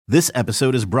This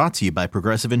episode is brought to you by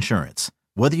Progressive Insurance.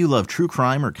 Whether you love true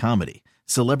crime or comedy,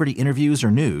 celebrity interviews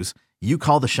or news, you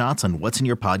call the shots on what's in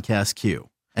your podcast queue.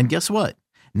 And guess what?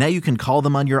 Now you can call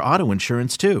them on your auto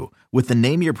insurance too with the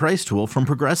Name Your Price tool from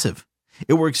Progressive.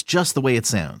 It works just the way it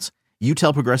sounds. You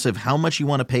tell Progressive how much you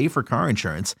want to pay for car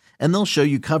insurance, and they'll show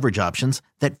you coverage options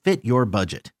that fit your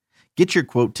budget. Get your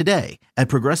quote today at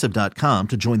Progressive.com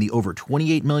to join the over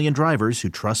 28 million drivers who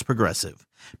trust Progressive.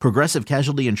 Progressive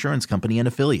Casualty Insurance Company and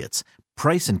Affiliates.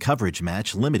 Price and coverage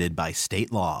match limited by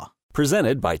state law.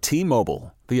 Presented by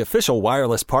T-Mobile, the official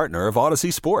wireless partner of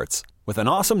Odyssey Sports. With an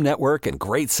awesome network and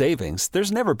great savings,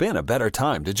 there's never been a better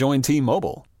time to join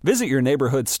T-Mobile. Visit your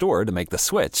neighborhood store to make the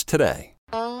switch today.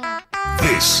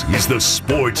 This is the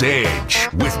Sports Edge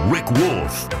with Rick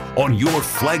Wolf on your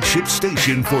flagship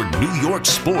station for New York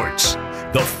sports.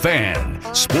 The Fan,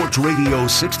 Sports Radio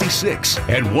 66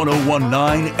 and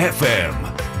 101.9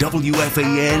 FM,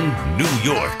 WFAN,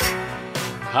 New York.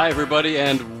 Hi, everybody,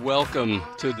 and welcome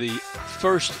to the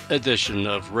first edition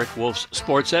of Rick Wolf's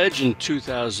Sports Edge in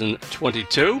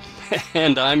 2022.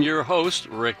 And I'm your host,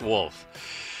 Rick Wolf.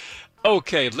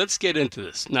 Okay, let's get into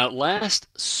this. Now, last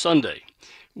Sunday,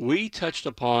 we touched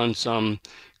upon some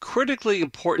critically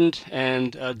important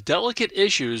and delicate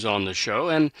issues on the show,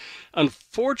 and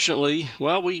unfortunately,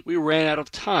 well, we ran out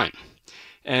of time.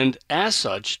 And as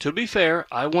such, to be fair,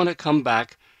 I want to come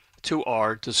back to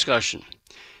our discussion.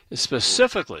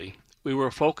 Specifically, we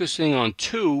were focusing on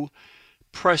two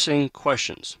pressing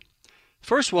questions.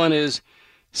 First one is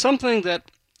something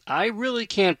that I really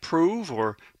can't prove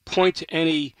or point to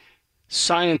any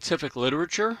scientific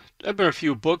literature. There have been a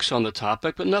few books on the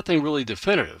topic, but nothing really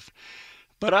definitive.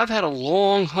 But I've had a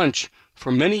long hunch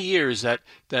for many years that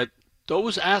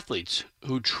those athletes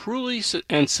who truly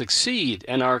succeed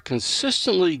and are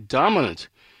consistently dominant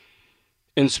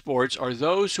in sports are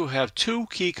those who have two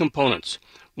key components.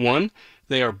 One,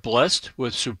 they are blessed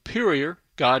with superior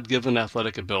God-given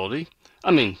athletic ability.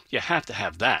 I mean, you have to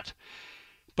have that.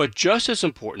 But just as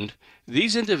important,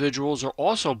 these individuals are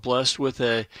also blessed with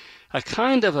a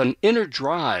kind of an inner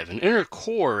drive, an inner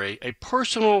core, a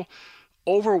personal,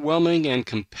 overwhelming, and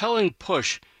compelling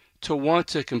push to want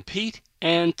to compete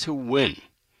and to win.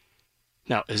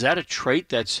 Now, is that a trait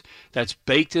that's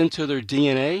baked into their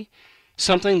DNA?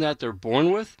 Something that they're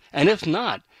born with? And if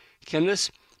not, can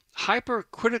this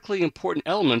hypercritically important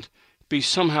element be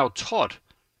somehow taught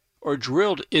or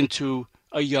drilled into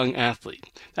a young athlete?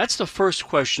 That's the first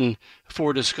question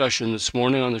for discussion this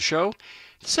morning on the show.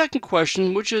 The second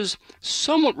question, which is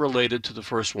somewhat related to the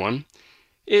first one,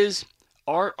 is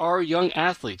are our young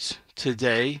athletes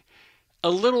today a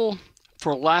little,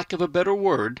 for lack of a better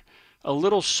word, a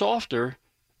little softer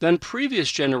than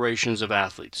previous generations of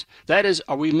athletes? That is,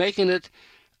 are we making it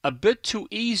a bit too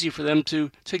easy for them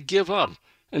to give up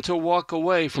and to walk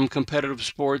away from competitive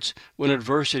sports when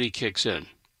adversity kicks in?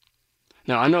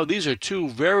 Now, I know these are two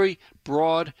very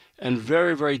broad and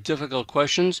very, very difficult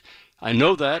questions. I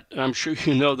know that, and I'm sure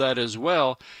you know that as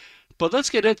well. But let's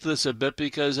get into this a bit,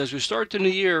 because as we start the new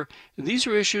year, these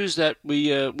are issues that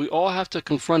we all have to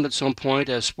confront at some point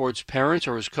as sports parents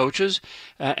or as coaches.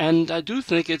 And I do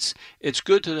think it's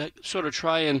good to sort of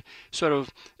try and sort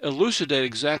of elucidate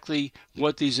exactly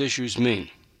what these issues mean.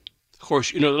 Of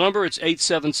course, you know the number. It's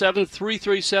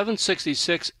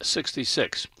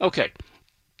 877-337-6666. Okay.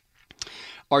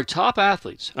 Our top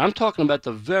athletes, and I'm talking about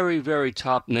the very, very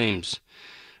top names,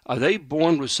 are they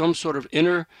born with some sort of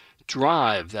inner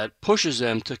drive that pushes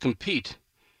them to compete?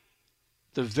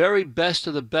 The very best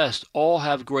of the best all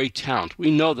have great talent.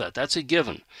 We know that. That's a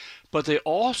given. But they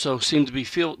also seem to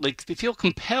feel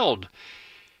compelled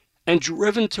and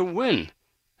driven to win.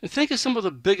 And think of some of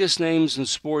the biggest names in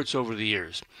sports over the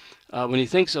years. When you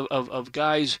think of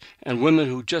guys and women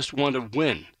who just want to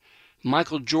win,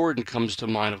 Michael Jordan comes to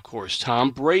mind, of course.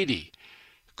 Tom Brady,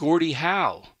 Gordie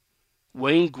Howe,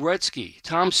 Wayne Gretzky,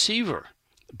 Tom Seaver,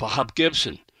 Bob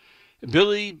Gibson,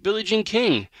 Billie Jean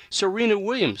King, Serena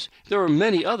Williams. There are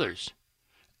many others.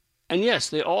 And yes,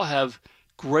 they all have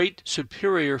great,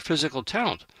 superior physical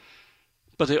talent.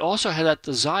 But they also had that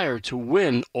desire to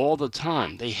win all the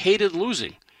time. They hated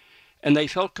losing. And they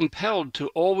felt compelled to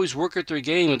always work at their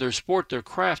game, at their sport, their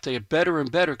craft, to get better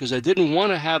and better, because they didn't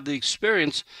want to have the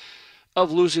experience of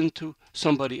losing to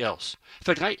somebody else.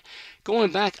 In fact,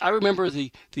 going back, I remember the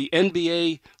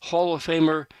NBA Hall of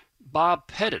Famer Bob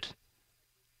Pettit.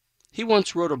 He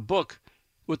once wrote a book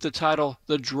with the title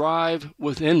The Drive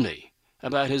Within Me,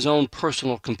 about his own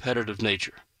personal competitive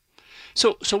nature.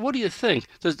 So what do you think?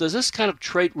 Does this kind of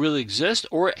trait really exist,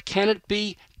 or can it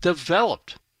be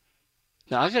developed?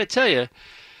 Now, I got to tell you,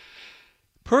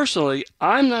 personally,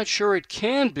 I'm not sure it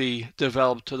can be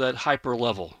developed to that hyper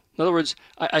level In other words,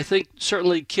 I think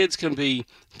certainly kids can be,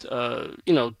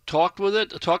 talk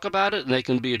about it, and they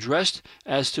can be addressed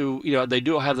as to, they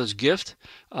do have this gift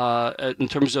in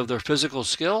terms of their physical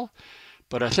skill.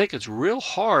 But I think it's real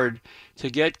hard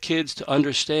to get kids to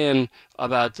understand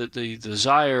about the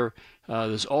desire,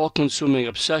 this all-consuming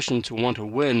obsession to want to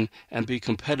win and be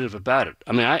competitive about it.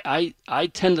 I mean, I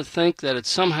tend to think that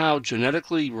it's somehow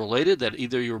genetically related, that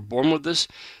either you're born with this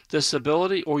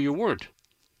ability or you weren't.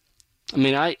 I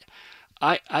mean, I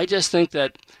just think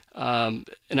that, and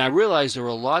I realize there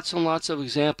are lots and lots of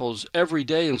examples every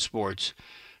day in sports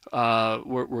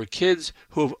where kids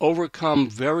who have overcome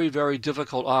very, very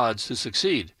difficult odds to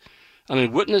succeed. I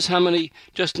mean, witness how many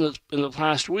just in the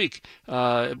past week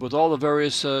with all the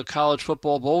various college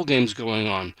football bowl games going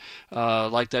on,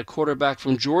 like that quarterback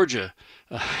from Georgia,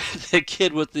 the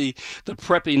kid with the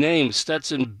preppy name,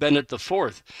 Stetson Bennett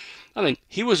IV. I mean,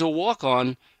 he was a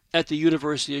walk-on at the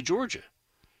University of Georgia.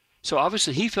 So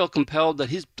obviously he felt compelled that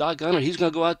he's going to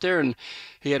go out there, and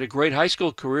he had a great high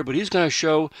school career, but he's going to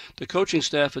show the coaching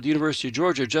staff at the University of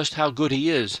Georgia just how good he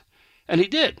is. And he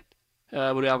did.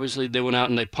 But obviously they went out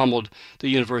and they pummeled the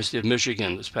University of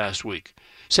Michigan this past week.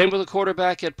 Same with a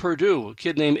quarterback at Purdue, a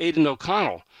kid named Aiden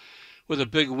O'Connell, with a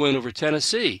big win over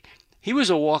Tennessee. He was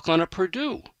a walk-on at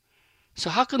Purdue. So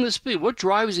how can this be? What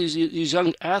drives these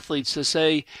young athletes to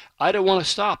say, I don't want to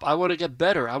stop, I want to get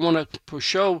better, I want to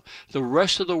show the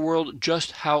rest of the world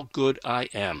just how good I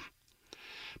am?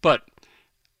 But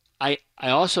I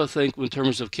also think in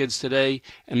terms of kids today,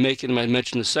 and I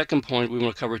mentioned the second point we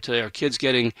want to cover today, are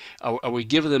we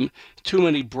giving them too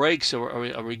many breaks, or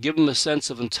are we giving them a sense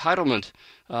of entitlement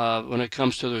when it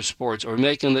comes to their sports, or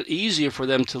making it easier for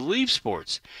them to leave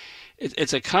sports?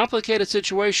 It's a complicated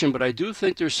situation, but I do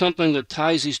think there's something that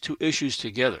ties these two issues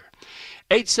together.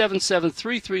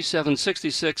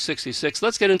 877-337-6666.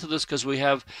 Let's get into this because we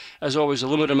have, as always, a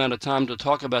limited amount of time to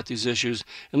talk about these issues.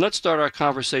 And let's start our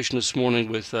conversation this morning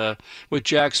with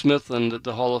Jack Smith, and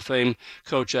the Hall of Fame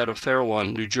coach out of Fair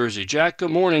Lawn, New Jersey. Jack, good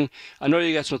morning. I know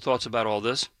you got some thoughts about all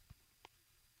this.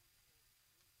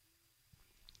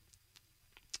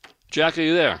 Jack, are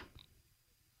you there?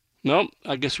 No,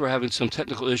 I guess we're having some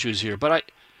technical issues here.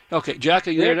 Okay, Jack,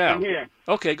 are you there now? I'm here.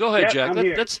 Okay, go ahead, Jack. I'm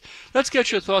here. Let's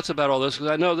get your thoughts about all this,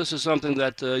 because I know this is something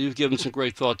that you've given some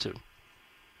great thought to.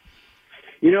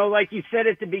 You know, like you said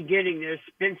at the beginning, there's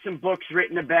been some books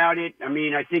written about it. I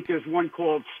mean, I think there's one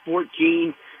called Sport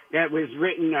Gene that was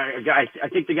written, I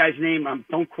think the guy's name,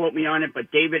 don't quote me on it,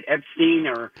 but David Epstein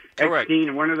or Correct. Epstein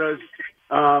or one of those.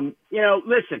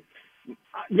 Listen,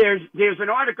 there's an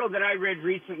article that I read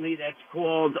recently that's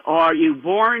called, Are You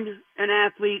Born an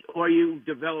Athlete or You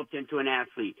Developed into an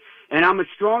Athlete? And I'm a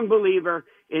strong believer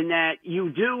in that you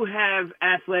do have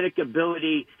athletic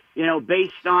ability,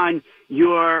 based on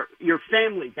your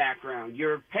family background,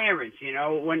 your parents.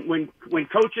 When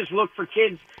coaches look for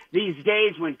kids these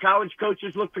days, when college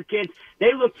coaches look for kids,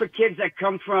 they look for kids that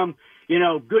come from,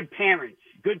 good parents.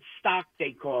 Good stock,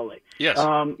 they call it. Yes.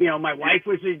 My wife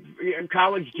was a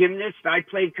college gymnast. I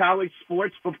played college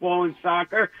sports, football and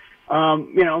soccer.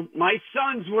 My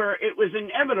sons it was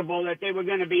inevitable that they were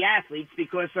going to be athletes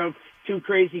because of two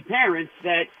crazy parents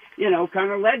that,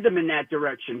 kind of led them in that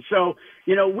direction. So,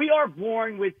 we are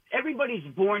everybody's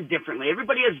born differently.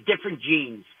 Everybody has different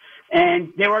genes.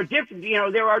 And there are different,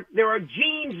 there are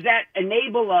genes that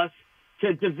enable us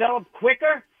to develop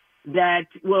quicker, that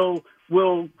will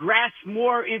grasp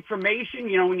more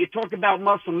information. When you talk about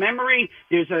muscle memory,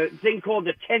 there's a thing called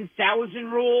the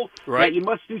 10,000 rule, right, that you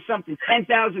must do something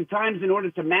 10,000 times in order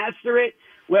to master it.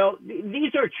 Well,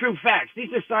 these are true facts.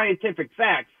 These are scientific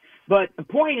facts. But the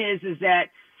point is that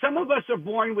some of us are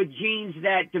born with genes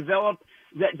that develop,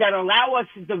 that allow us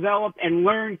to develop and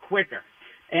learn quicker.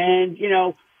 And,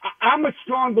 I'm a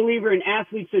strong believer in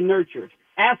athletes are nurtured.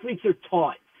 Athletes are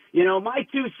taught. My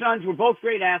two sons were both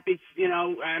great athletes.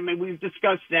 We've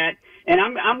discussed that. And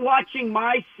I'm watching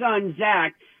my son,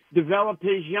 Zach, develop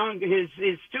his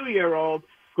 2-year-old,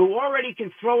 who already can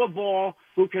throw a ball,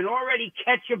 who can already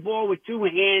catch a ball with two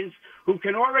hands, who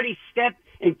can already step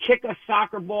and kick a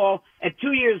soccer ball at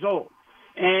 2 years old.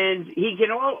 And he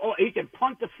can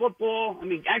punt the football.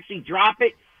 Actually drop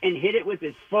it and hit it with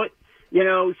his foot.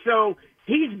 So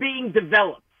he's being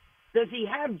developed. Does he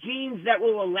have genes that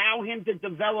will allow him to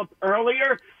develop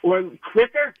earlier or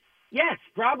quicker? Yes,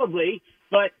 probably.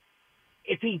 But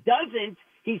if he doesn't,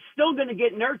 he's still going to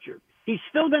get nurtured. He's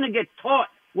still going to get taught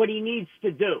what he needs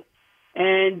to do.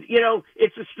 And,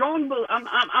 it's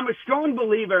I'm a strong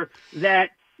believer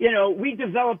that, we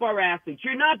develop our athletes.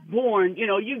 You're not born,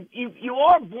 you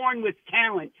are born with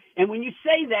talent. And when you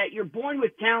say that, you're born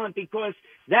with talent because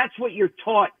that's what you're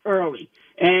taught early.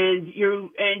 and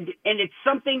it's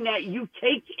something that you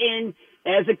take in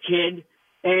as a kid,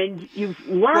 and you've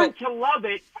learned to love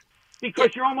it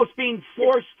because you're almost being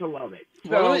forced to love it.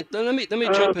 So, well, let me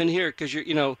jump in here because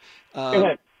go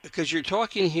ahead. because you're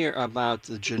talking here about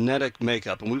the genetic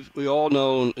makeup, and we all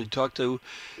know, and talk to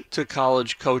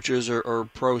college coaches or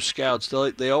pro scouts,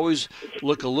 they always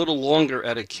look a little longer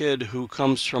at a kid who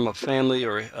comes from a family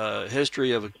or a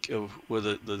history where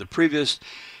the previous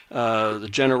the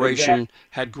generation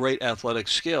had great athletic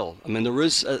skill. I mean, there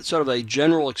is sort of a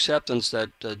general acceptance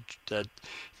that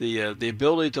the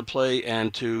ability to play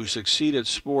and to succeed at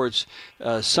sports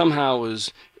somehow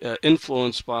is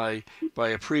influenced by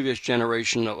a previous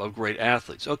generation of great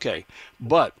athletes. Okay,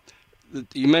 but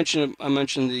I mentioned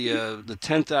the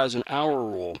 10,000 hour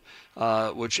rule,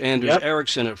 which Anders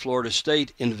Ericsson at Florida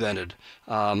State invented,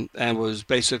 and was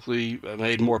basically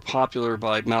made more popular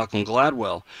by Malcolm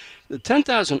Gladwell. The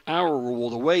 10,000 hour rule,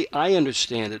 the way I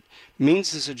understand it,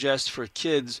 means to suggest for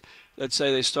kids, let's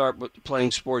say they start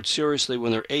playing sports seriously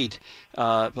when they're 8.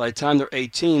 By the time they're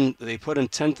 18, they put in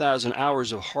 10,000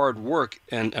 hours of hard work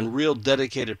and real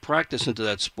dedicated practice into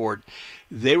that sport.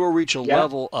 They will reach a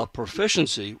level of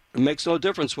proficiency. It makes no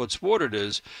difference what sport it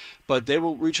is, but they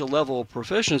will reach a level of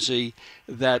proficiency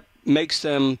that makes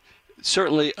them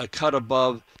certainly a cut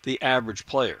above the average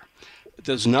player. It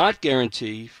does not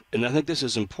guarantee, and I think this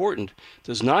is important,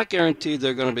 does not guarantee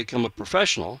they're going to become a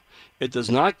professional. It does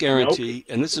not guarantee,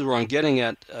 and this is where I'm getting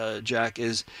at, Jack,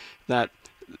 is that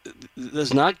it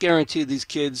does not guarantee these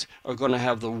kids are going to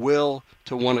have the will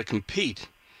to want to compete,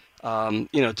 to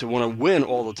want to win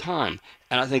all the time.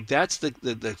 And I think that's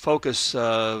the focus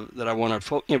that I want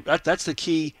to that's the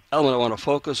key element I want to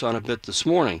focus on a bit this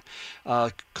morning.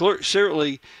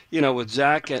 Certainly, with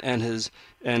Zach and his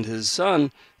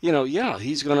son,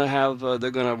 he's going to have, they're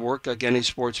going to work like any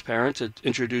sports parent to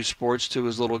introduce sports to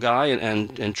his little guy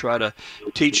and try to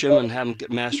teach him and have him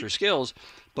master skills.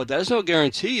 But there's no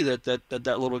guarantee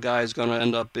that little guy is going to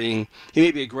end up being, he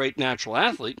may be a great natural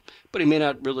athlete, but he may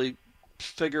not really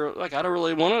figure, like, I don't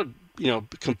really want to,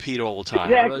 compete all the time.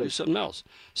 Exactly. I'd rather do something else.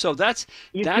 So that's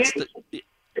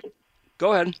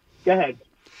go ahead. Go ahead.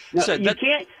 No, So you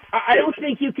can't. I don't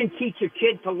think you can teach a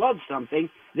kid to love something.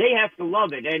 They have to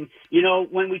love it. And,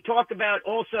 when you talk about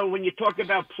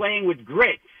playing with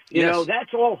grit,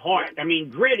 that's all heart. I mean,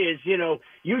 grit is,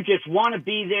 you just want to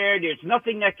be there. There's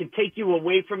nothing that can take you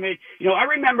away from it. I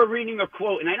remember reading a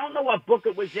quote, and I don't know what book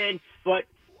it was in, but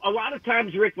a lot of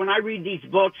times, Rick, when I read these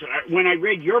books, when I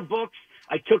read your books,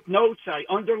 I took notes, I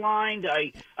underlined,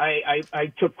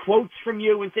 I took quotes from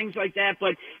you and things like that.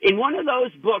 But in one of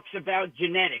those books about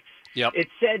genetics, it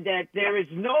said that there is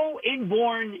no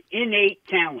inborn innate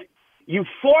talent. You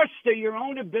foster your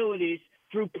own abilities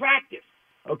through practice,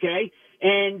 okay?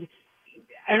 And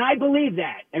I believe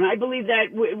that. And I believe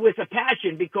that with a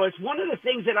passion, because one of the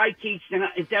things that I teach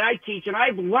and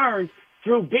I've learned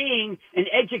through being an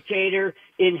educator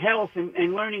in health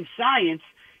and learning science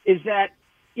is that,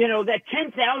 that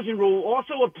 10,000 rule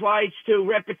also applies to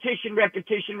repetition.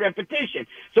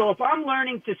 So if I'm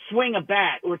learning to swing a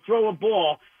bat or throw a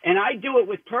ball and I do it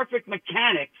with perfect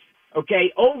mechanics,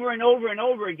 okay, over and over and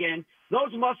over again,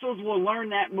 those muscles will learn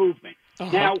that movement.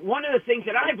 Uh-huh. Now, one of the things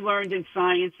that I've learned in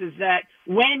science is that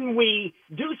when we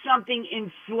do something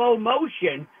in slow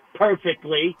motion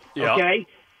perfectly, okay,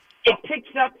 it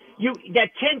picks up, that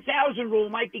 10,000 rule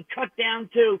might be cut down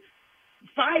to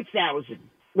 5,000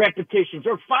 repetitions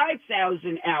or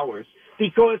 5,000 hours,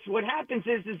 because what happens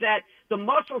is that the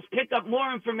muscles pick up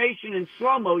more information in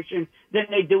slow motion than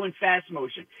they do in fast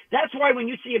motion. That's why when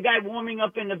you see a guy warming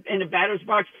up in the batter's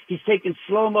box, he's taking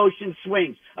slow motion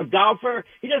swings. A golfer,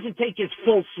 he doesn't take his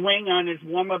full swing on his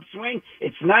warm-up swing.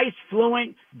 It's nice,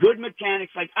 fluent, good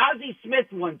mechanics. Like Ozzie Smith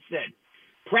once said,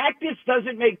 practice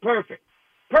doesn't make perfect.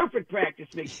 Perfect practice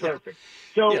makes perfect.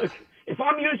 So if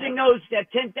I'm using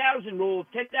that 10,000 rule,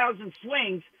 10,000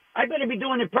 swings, I better be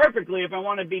doing it perfectly if I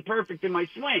want to be perfect in my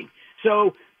swing.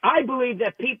 So I believe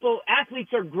that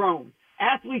athletes are grown.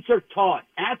 Athletes are taught.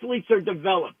 Athletes are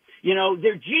developed.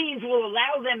 Their genes will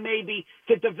allow them maybe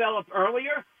to develop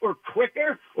earlier or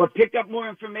quicker or pick up more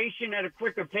information at a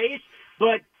quicker pace.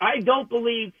 But I don't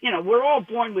believe, we're all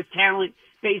born with talent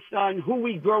based on who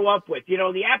we grow up with.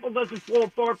 The apple doesn't fall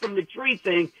far from the tree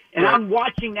thing. And I'm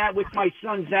watching that with my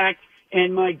son, Zach,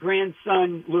 and my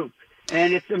grandson, Luke.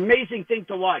 And it's an amazing thing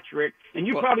to watch, Rick. And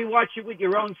you probably watch it with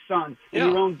your own son and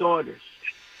your own daughters.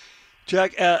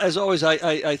 Jack, as always,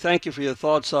 I thank you for your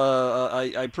thoughts. I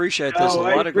appreciate this. A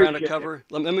lot of ground to cover.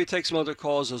 Let me take some other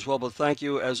calls as well, but thank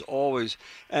you as always.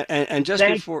 And just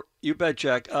before, you bet,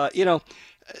 Jack,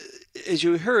 as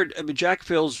you heard, I mean, Jack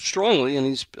feels strongly, and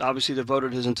he's obviously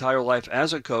devoted his entire life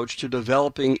as a coach to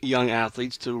developing young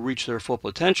athletes to reach their full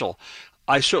potential.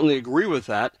 I certainly agree with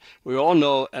that. We all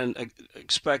know and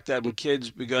expect that when kids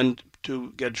begin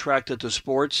to get attracted to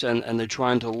sports and they're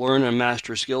trying to learn and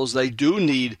master skills, they do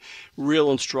need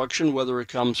real instruction, whether it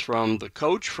comes from the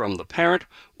coach, from the parent,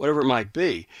 whatever it might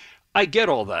be. I get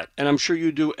all that, and I'm sure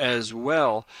you do as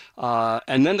well.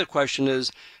 And then the question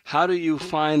is, how do you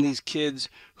find these kids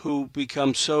who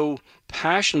become so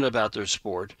passionate about their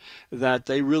sport that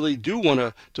they really do want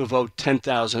to devote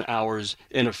 10,000 hours,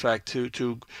 in effect,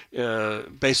 to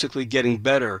basically getting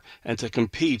better and to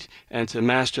compete and to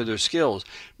master their skills?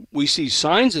 We see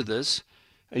signs of this.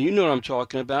 And you know what I'm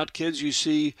talking about. Kids you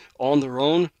see on their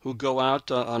own who go out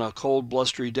on a cold,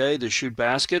 blustery day to shoot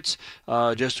baskets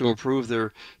just to improve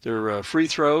their free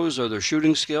throws or their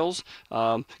shooting skills.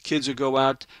 Kids who go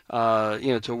out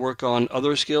to work on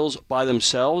other skills by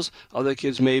themselves. Other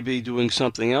kids may be doing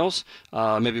something else,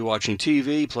 maybe watching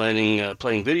TV,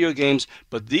 playing video games.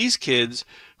 But these kids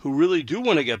who really do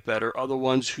want to get better are the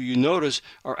ones who you notice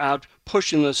are out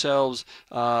pushing themselves,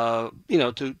 to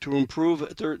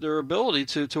improve their ability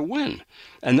to win.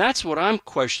 And that's what I'm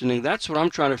questioning. That's what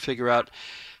I'm trying to figure out.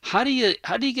 How do you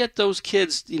get those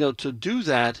kids, to do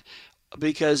that?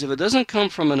 Because if it doesn't come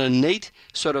from an innate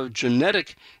sort of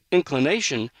genetic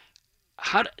inclination,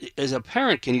 as a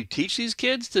parent, can you teach these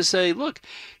kids to say, look,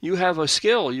 you have a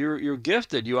skill, you're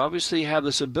gifted, you obviously have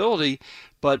this ability,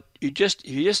 but if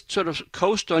you just sort of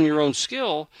coast on your own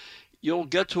skill, you'll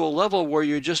get to a level where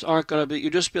you just aren't going to be,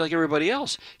 you just be like everybody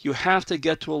else. You have to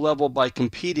get to a level by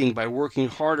competing, by working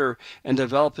harder and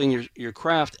developing your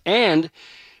craft, and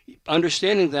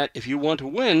understanding that if you want to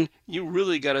win, you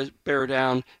really got to bear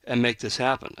down and make this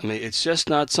happen. I mean, it's just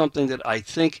not something that I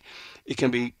think it can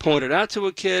be pointed out to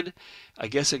a kid. I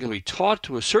guess it can be taught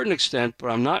to a certain extent, but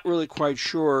I'm not really quite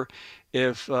sure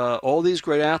if all these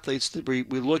great athletes that we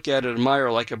look at and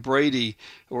admire, like a Brady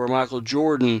or a Michael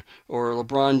Jordan or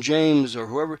LeBron James or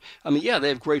whoever, I mean, yeah, they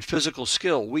have great physical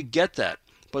skill. We get that.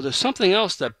 But there's something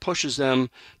else that pushes them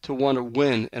to want to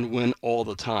win and win all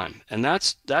the time. And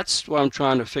that's what I'm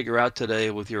trying to figure out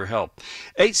today with your help.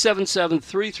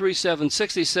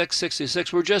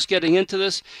 877-337-6666. We're just getting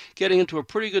into a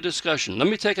pretty good discussion. Let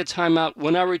me take a time out.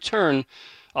 When I return,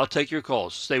 I'll take your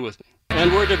calls. Stay with me.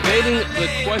 And we're debating the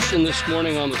question this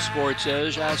morning on the Sports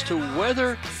Edge as to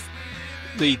whether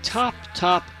the top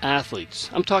athletes,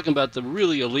 I'm talking about the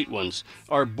really elite ones,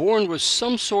 are born with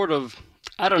some sort of,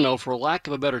 I don't know, for lack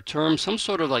of a better term, some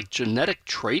sort of like genetic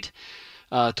trait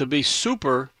to be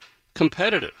super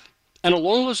competitive. And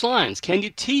along those lines, can you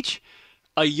teach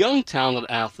a young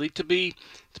talented athlete to be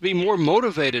more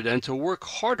motivated and to work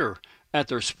harder at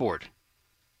their sport?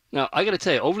 Now, I got to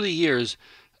tell you, over the years,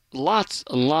 lots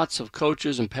and lots of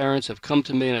coaches and parents have come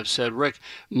to me and have said, Rick,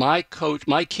 my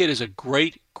kid is a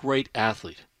great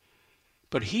athlete,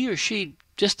 but he or she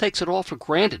just takes it all for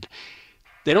granted.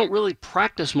 They don't really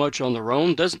practice much on their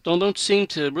own, don't seem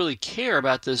to really care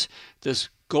about this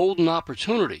golden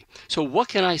opportunity. So what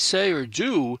can I say or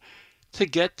do to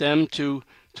get them to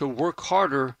work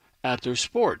harder at their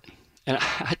sport? And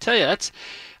I tell you,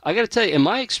 I got to tell you, in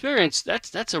my experience,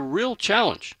 that's a real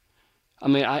challenge. I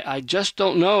mean, I just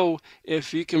don't know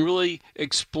if you can really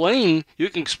explain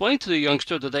to the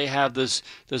youngster that they have this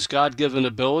God-given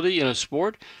ability in a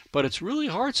sport, but it's really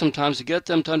hard sometimes to get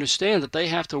them to understand that they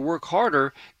have to work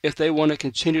harder if they want to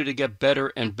continue to get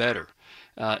better and better.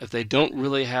 If they don't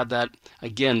really have that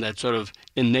sort of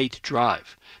innate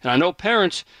drive. And I know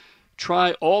parents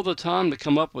try all the time to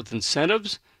come up with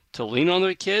incentives to lean on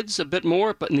their kids a bit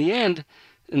more, but in the end,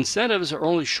 incentives are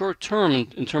only short-term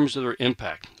in terms of their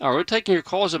impact. All right, we're taking your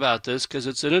calls about this because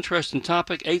it's an interesting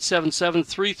topic.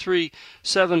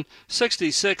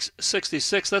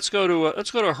 877-337-6666. Let's go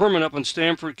to Herman up in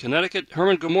Stamford, Connecticut.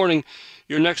 Herman, good morning.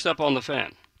 You're next up on the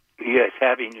Fan. Yes,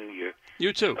 Happy New Year.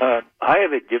 You too. I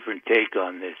have a different take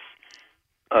on this.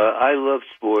 I love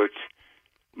sports.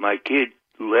 My kid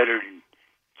lettered in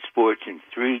sports in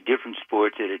 3 different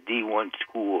sports at a D1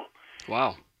 school.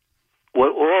 Wow.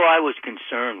 All I was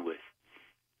concerned with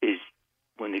is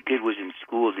when the kid was in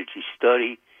school, did she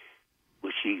study?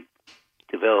 Was she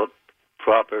develop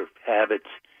proper habits?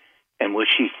 And was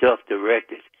she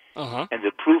self-directed? Uh-huh. And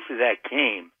the proof of that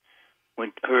came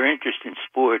when her interest in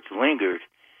sports lingered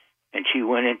and she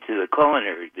went into the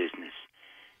culinary business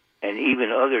and even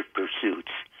other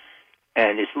pursuits.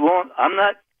 And I'm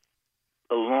not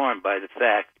alarmed by the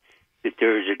fact that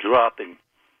there is a drop in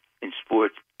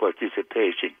sports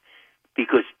participation,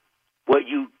 because what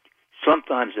you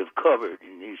sometimes have covered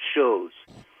in these shows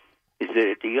is that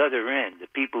at the other end, the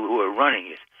people who are running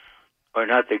it are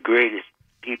not the greatest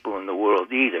people in the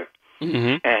world either.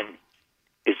 Mm-hmm. And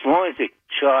as long as a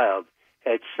child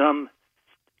had some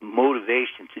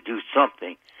motivation to do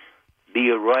something, be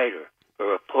a writer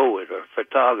or a poet or a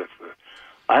photographer,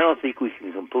 I don't think we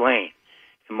can complain.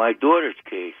 In my daughter's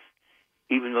case,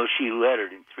 even though she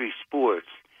lettered in 3 sports,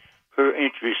 her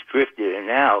interest drifted, and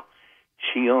now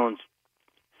she owns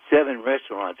 7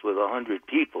 restaurants with 100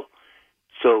 people.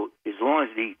 So as long as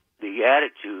the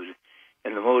attitude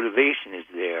and the motivation is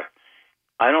there,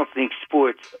 I don't think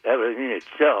sports in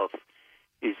itself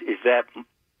is that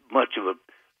much of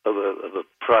a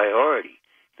priority.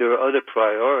 There are other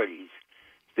priorities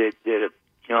that a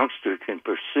youngster can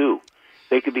pursue.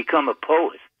 They could become a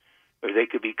poet, or they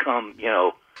could become,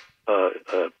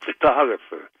 a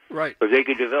photographer, Right. or they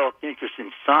could develop interest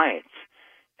in science.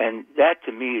 And that,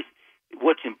 to me, is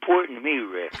what's important to me,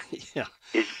 Rick, Yeah.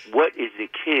 is what is the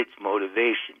kid's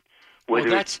motivation,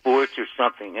 whether it's sports or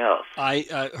something else.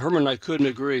 Herman, I couldn't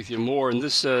agree with you more. And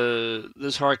this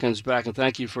harkens back, and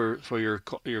thank you for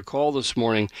your call this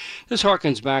morning. This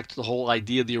harkens back to the whole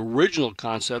idea, the original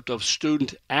concept of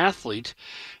student athlete,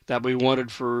 that we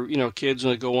wanted for kids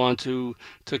when they go on to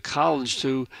college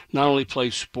to not only play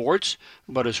sports,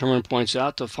 but as Herman points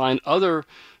out, to find other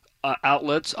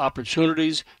outlets,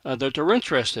 opportunities that they're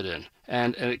interested in.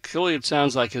 And it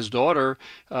sounds like his daughter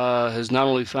has not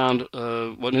only found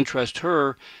what interests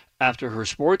her after her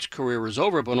sports career was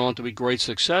over, but went on to be great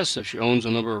success if she owns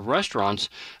a number of restaurants.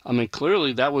 I mean,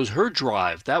 clearly that was her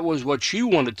drive. That was what she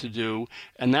wanted to do,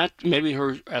 and that maybe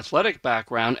her athletic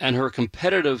background and her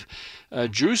competitive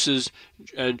juices,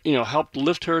 helped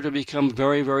lift her to become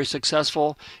very, very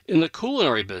successful in the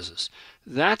culinary business.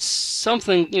 That's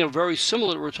something, very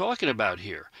similar that we're talking about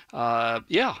here. We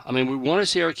want to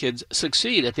see our kids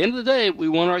succeed. At the end of the day, we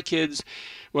want our kids,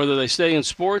 whether they stay in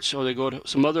sports or they go to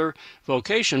some other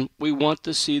vocation, we want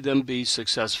to see them be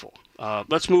successful.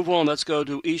 Let's move on. Let's go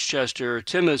to Eastchester.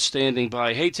 Tim is standing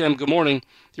by. Hey, Tim, good morning.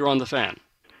 You're on the Fan.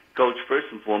 Coach, first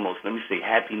and foremost, let me say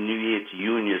Happy New Year to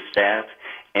you and your staff.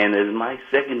 And as my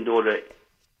second daughter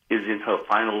is in her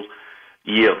final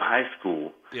year of high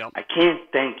school, Yep. I can't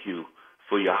thank you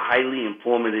for your highly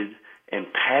informative and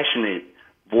passionate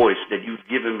voice that you've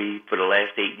given me for the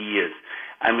last 8 years.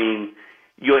 I mean,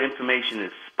 your information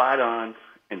is spot on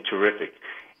and terrific,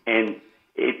 and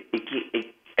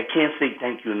I can't say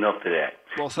thank you enough for that.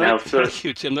 Well, thank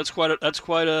you, Tim. That's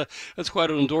quite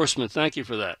an endorsement. Thank you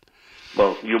for that.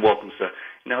 Well, you're welcome, sir.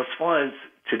 Now, as far as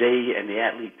today and the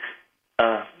athlete,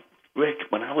 Rick,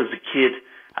 when I was a kid,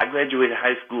 I graduated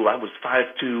high school. I was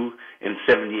 5'2" and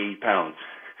 78 pounds.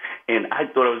 And I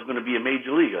thought I was going to be a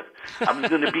major leaguer. I was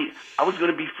going to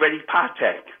be Freddie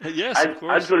Patek. Yes, of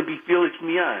course. I was going to be Felix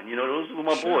Mian. Those were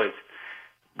my boys.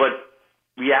 But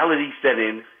reality set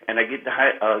in, and I get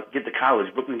to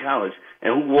college, Brooklyn College,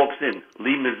 and who walks in?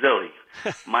 Lee Mazzilli.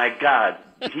 My God,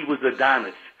 he was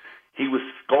Adonis. He was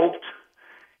sculpted,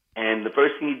 and the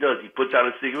first thing he does, he puts out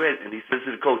a cigarette, and he says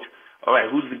to the coach, "All right,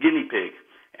 who's the guinea pig?"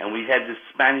 And we had this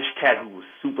Spanish cat who was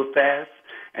super fast.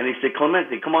 And they said,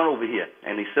 "Clemente, come on over here."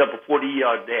 And they set up a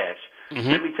 40-yard dash.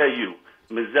 Mm-hmm. Let me tell you,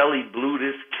 Mazzelli blew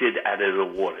this kid out of the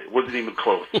water. It wasn't even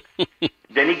close.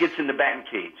 Then he gets in the batting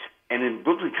cage. And in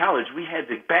Brooklyn College, we had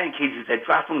the batting cages that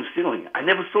dropped from the ceiling. I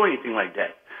never saw anything like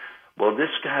that. Well,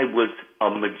 this guy was a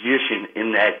magician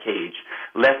in that cage.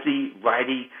 Lefty,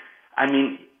 righty. I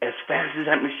mean, as fast as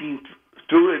that machine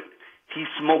threw it, he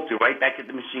smoked it right back at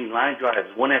the machine, line drives,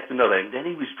 one after another. And then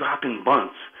he was dropping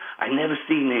bunts. I never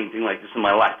seen anything like this in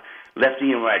my life,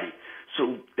 lefty and righty.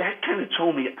 So that kind of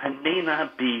told me I may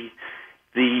not be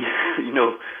the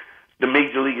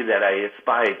major leaguer that I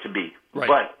aspired to be. Right.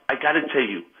 But I got to tell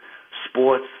you,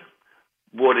 sports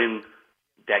brought in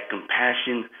that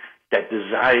compassion, that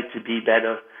desire to be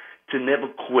better, to never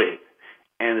quit.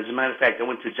 And as a matter of fact, I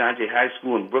went to John Jay High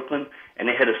School in Brooklyn, and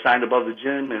they had a sign above the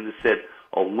gym, and it said,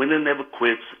 "A winner never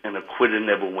quits, and a quitter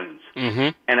never wins." Mm-hmm.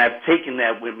 And I've taken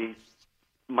that with me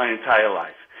my entire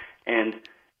life. And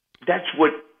that's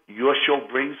what your show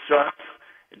brings to us.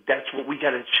 That's what we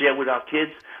got to share with our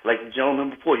kids, like the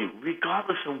gentleman before you.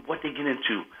 Regardless of what they get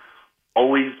into,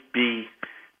 always be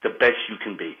the best you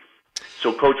can be.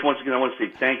 So, Coach, once again, I want to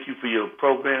say thank you for your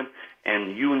program,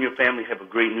 and you and your family have a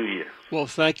great New Year. Well,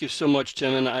 thank you so much,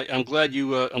 Tim, and I'm glad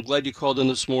you called in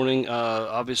this morning.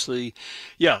 Obviously,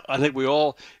 I think we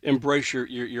all embrace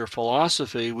your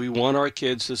philosophy. We want our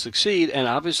kids to succeed, and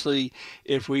obviously,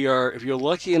 if you're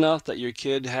lucky enough that your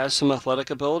kid has some athletic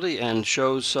ability and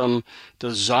shows some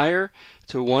desire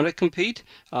to want to compete,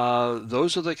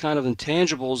 those are the kind of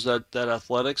intangibles that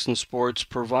athletics and sports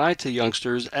provide to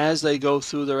youngsters as they go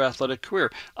through their athletic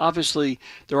career. Obviously,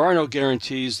 there are no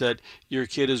guarantees that your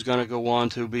kid is going to go on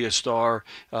to be a star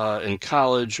in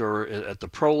college or at the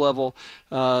pro level.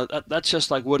 That's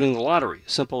just like winning the lottery,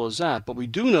 simple as that. But we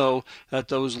do know that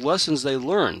those lessons they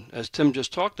learn, as Tim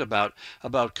just talked about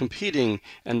competing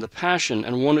and the passion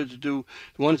and wanted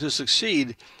to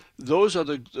succeed, those are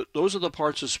the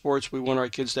parts of sports we want our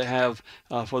kids to have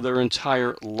for their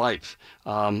entire life.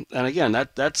 And again,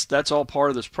 that's all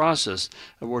part of this process.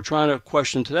 And we're trying to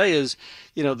question today is,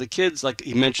 the kids, like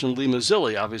he mentioned, Lee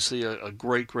Mazzilli, obviously a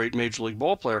great Major League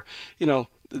ball player.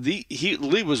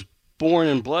 Lee was born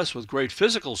and blessed with great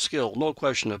physical skill, no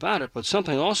question about it, but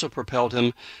something also propelled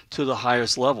him to the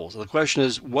highest levels. The question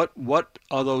is, what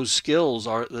are those skills?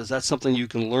 Is that something you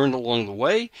can learn along the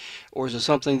way, or is it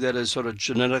something that is sort of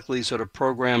genetically sort of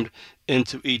programmed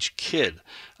into each kid?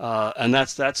 And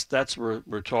that's what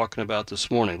we're talking about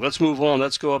this morning. Let's move on.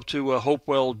 Let's go up to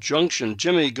Hopewell Junction.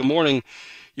 Jimmy, good morning.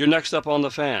 You're next up on the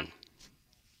Fan.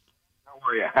 How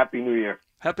are you? Happy New Year.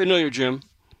 Happy New Year, Jim.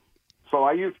 So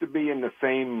I used to be in the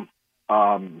same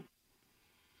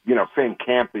same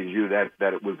camp as you, that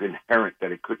it was inherent,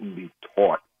 that it couldn't be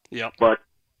taught. Yeah. But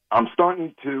I'm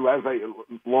starting to, as I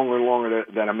longer and longer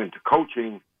that I'm into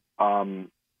coaching, I'm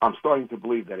starting to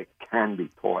believe that it can be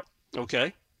taught.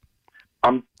 Okay.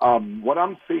 What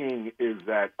I'm seeing is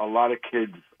that a lot of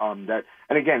kids and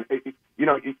again,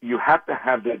 you have to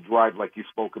have that drive, like you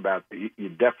spoke about. You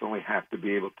definitely have to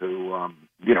be able to,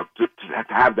 to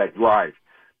have that drive.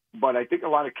 But I think a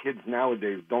lot of kids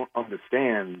nowadays don't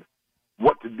understand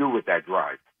what to do with that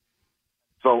drive.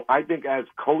 So I think as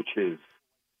coaches,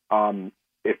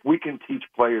 if we can teach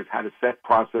players how to set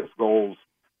process goals,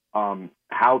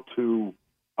 how to,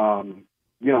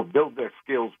 build their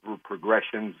skills through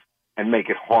progressions and make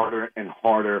it harder and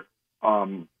harder,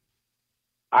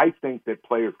 I think that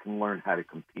players can learn how to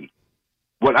compete.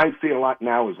 What I see a lot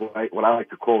now is what I like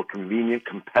to call a convenient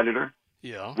competitor.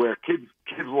 Yeah. Where kids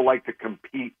will like to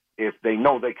compete if they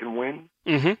know they can win.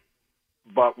 Mm-hmm.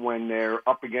 But when they're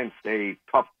up against a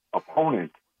tough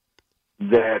opponent,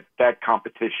 that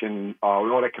competition,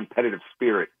 that competitive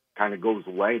spirit kind of goes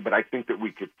away. But I think that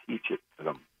we could teach it to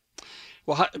them.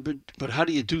 Well, but how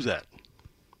do you do that?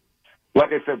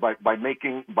 Like I said, by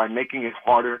making it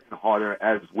harder and harder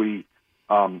as we're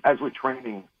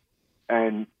training,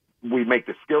 and we make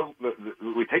the skill.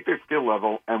 We take their skill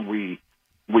level and we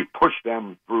push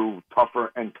them through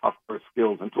tougher and tougher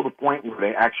skills until the point where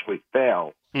they actually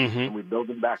fail, mm-hmm. and we build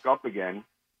them back up again,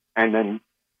 and then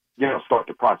start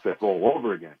the process all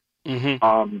over again.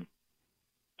 Mm-hmm.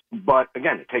 But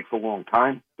again, it takes a long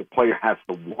time. The player has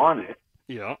to want it.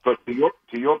 Yeah. But to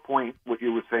your point, what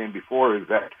you were saying before is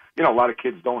that a lot of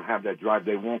kids don't have that drive.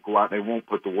 They won't go out. They won't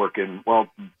put the work in. Well,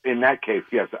 in that case,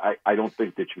 yes, I don't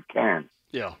think that you can.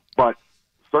 Yeah. But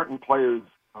certain players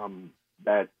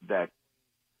that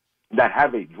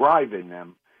have a drive in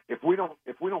them, if we don't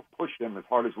push them as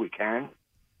hard as we can,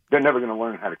 they're never going to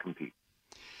learn how to compete.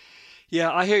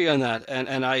 Yeah, I hear you on that,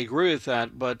 and I agree with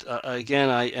that. But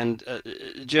again,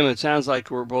 Jim, it sounds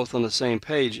like we're both on the same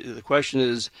page. The question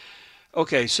is,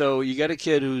 okay, so you got a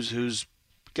kid who's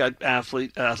got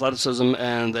athleticism,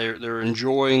 and they're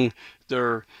enjoying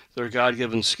their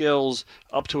God-given skills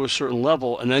up to a certain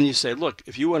level, and then you say, look,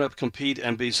 if you want to compete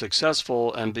and be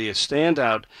successful and be a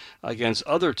standout against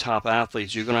other top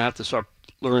athletes, you're going to have to start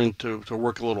learning to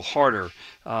work a little harder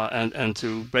and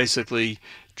to basically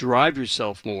drive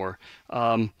yourself more.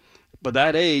 But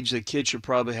that age, the kid should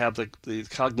probably have the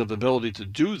cognitive ability to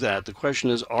do that. The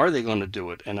question is, are they going to do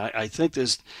it? And I think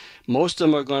most of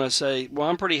them are going to say, well,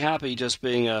 I'm pretty happy just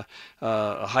being a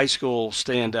high school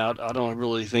standout. I don't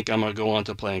really think I'm going to go on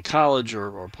to play in college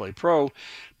or play pro.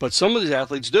 But some of these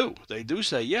athletes do. They do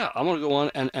say, yeah, I'm going to go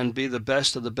on and be the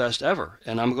best of the best ever,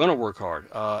 and I'm going to work hard.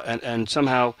 And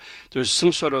somehow there's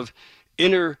some sort of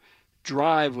inner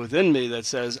drive within me that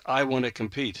says I want to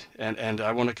compete, and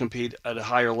I want to compete at a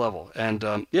higher level. And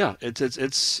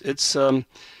it's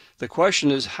the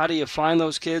question is, how do you find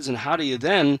those kids, and how do you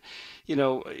then,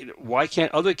 why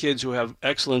can't other kids who have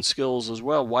excellent skills as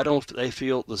well, why don't they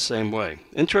feel the same way?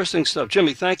 Interesting stuff.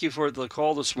 Jimmy, thank you for the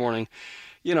call this morning.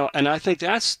 And I think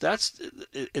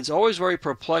it's always very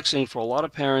perplexing for a lot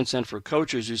of parents and for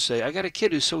coaches who say, I got a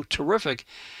kid who's so terrific,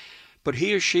 but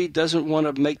he or she doesn't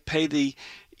want to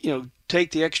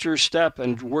take the extra step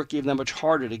and work even that much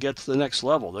harder to get to the next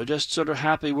level. They're just sort of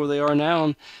happy where they are now,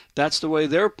 and that's the way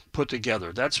they're put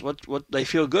together. That's what they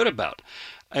feel good about.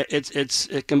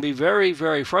 It can be very,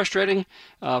 very frustrating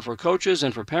for coaches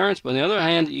and for parents, but on the other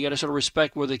hand, you got to sort of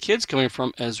respect where the kid's coming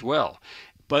from as well.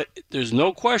 But there's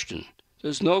no question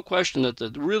that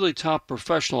the really top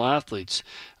professional athletes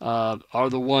are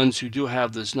the ones who do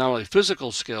have this not only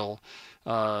physical skill,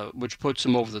 which puts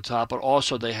them over the top, but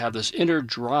also they have this inner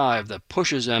drive that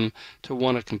pushes them to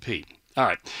want to compete. All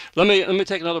right, let me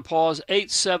take another pause.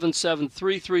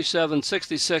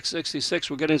 877-337-6666.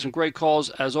 We're getting some great calls,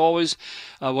 as always.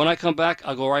 When I come back,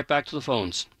 I'll go right back to the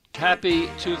phones. Happy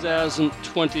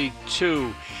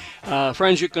 2022.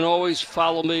 Friends, you can always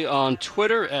follow me on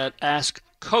Twitter at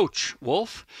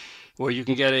AskCoachWolf, where you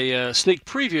can get a sneak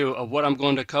preview of what I'm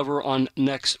going to cover on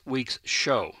next week's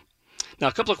show. Now,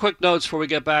 a couple of quick notes before we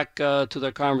get back to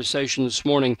the conversation this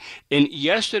morning. In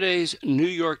yesterday's New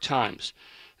York Times,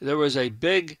 there was a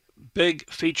big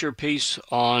feature piece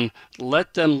on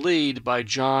Let Them Lead by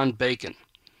John Bacon.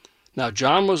 Now,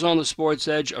 John was on the Sports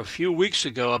Edge a few weeks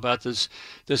ago about this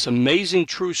amazing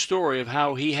true story of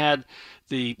how he had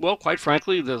quite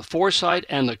frankly, the foresight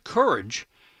and the courage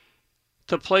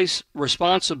to place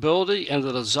responsibility and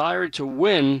the desire to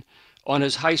win on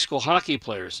his high school hockey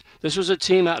players. This was a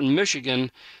team out in Michigan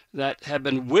that had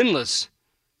been winless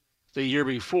the year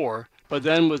before, but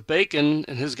then with Bacon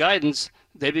and his guidance,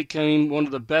 they became one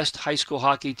of the best high school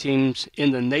hockey teams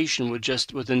in the nation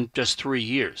within just 3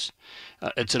 years.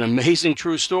 It's an amazing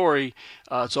true story.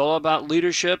 It's all about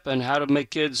leadership and how to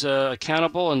make kids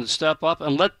accountable and step up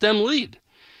and let them lead.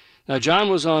 Now, John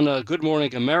was on Good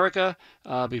Morning America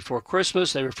before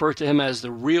Christmas. They refer to him as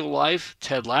the real-life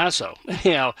Ted Lasso.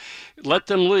 Anyhow, Let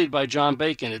Them Lead by John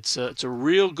Bacon. It's a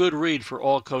real good read for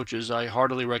all coaches. I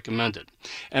heartily recommend it.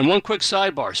 And one quick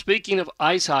sidebar. Speaking of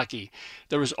ice hockey,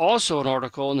 there was also an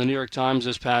article in the New York Times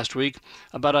this past week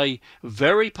about a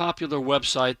very popular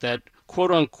website that,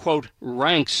 quote-unquote,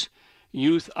 ranks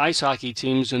youth ice hockey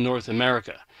teams in North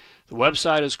America. The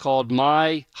website is called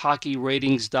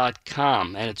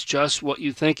myhockeyratings.com, and it's just what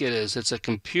you think it is. It's a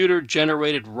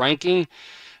computer-generated ranking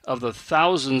of the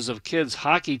thousands of kids'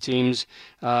 hockey teams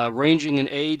ranging in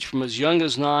age from as young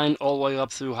as 9 all the way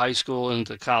up through high school and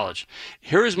into college.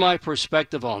 Here's my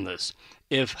perspective on this.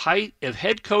 If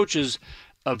head coaches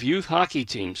of youth hockey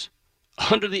teams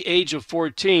under the age of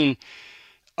 14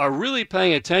 are really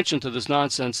paying attention to this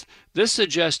nonsense, this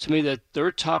suggests to me that their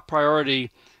top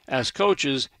priority as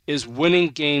coaches is winning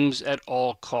games at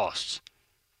all costs.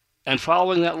 And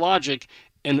following that logic,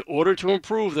 in order to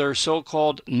improve their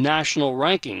so-called national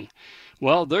ranking,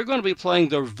 well, they're going to be playing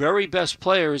their very best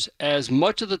players as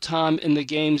much of the time in the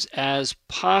games as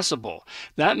possible.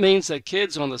 That means that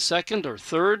kids on the second or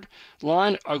third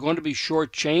line are going to be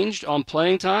shortchanged on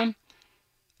playing time,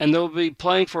 and they'll be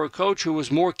playing for a coach who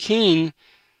is more keen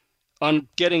on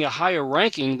getting a higher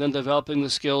ranking than developing the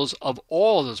skills of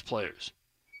all of those players.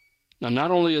 Now,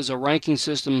 not only is a ranking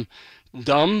system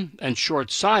dumb and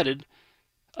short-sighted,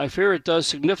 I fear it does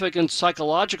significant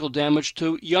psychological damage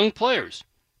to young players.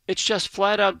 It's just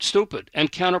flat-out stupid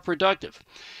and counterproductive.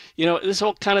 You know, this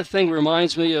whole kind of thing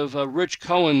reminds me of Rich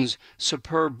Cohen's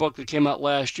superb book that came out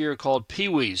last year called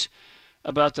Pee-wees,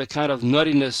 about the kind of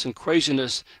nuttiness and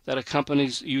craziness that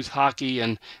accompanies youth hockey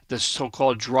and this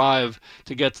so-called drive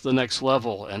to get to the next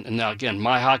level. And now, again,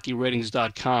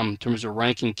 myhockeyratings.com in terms of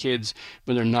ranking kids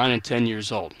when they're 9 and 10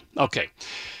 years old. Okay,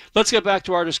 let's get back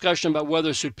to our discussion about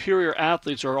whether superior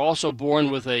athletes are also born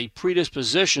with a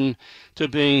predisposition to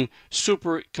being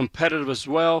super competitive as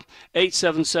well.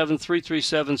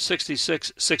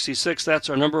 877-337-6666. That's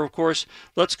our number, of course.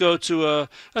 Let's go to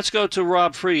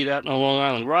Rob Freed out on Long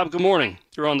Island. Rob, good morning.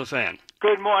 You're on the Fan.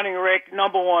 Good morning, Rick.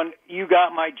 Number one, you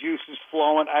got my juices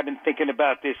flowing. I've been thinking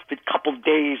about this for a couple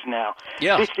days now.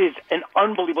 Yeah. This is an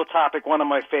unbelievable topic, one of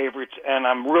my favorites, and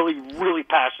I'm really, really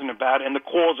passionate about it. And the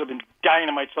calls have been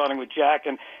dynamite, starting with Jack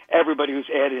and everybody who's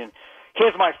added in.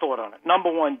 Here's my thought on it.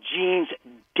 Number one, genes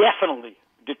definitely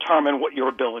determine what your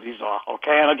abilities are,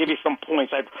 okay? And I'll give you some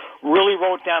points. I've really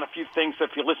wrote down a few things, so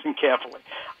if you listen carefully.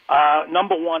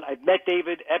 Number one, I met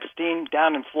David Epstein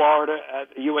down in Florida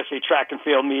at the USA Track and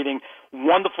Field meeting.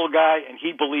 Wonderful guy, and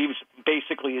he believes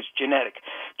basically it's genetic.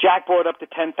 Jack brought up the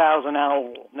 10,000-hour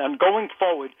rule. Now, going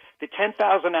forward, the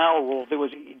 10,000-hour rule,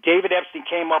 David Epstein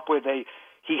came up with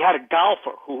he had a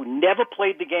golfer who never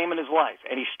played the game in his life,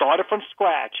 and he started from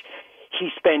scratch. He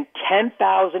spent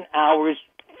 10,000 hours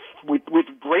with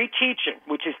great teaching,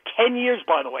 which is 10 years,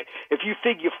 by the way. If you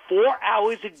figure 4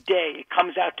 hours a day, it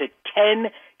comes out to 10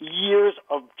 years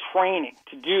of training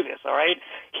to do this, all right?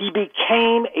 He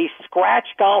became a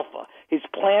scratch golfer. His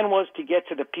plan was to get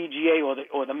to the PGA or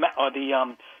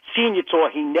the senior tour.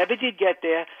 He never did get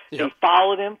there. Yep. They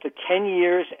followed him for 10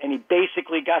 years, and he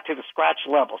basically got to the scratch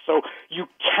level. So you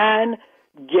can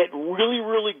get really,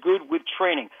 really good with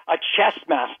training. A chess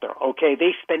master, okay,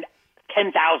 they spend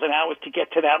 10,000 hours to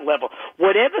get to that level.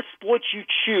 Whatever sport you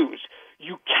choose,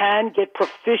 you can get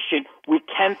proficient with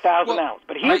 10,000 hours.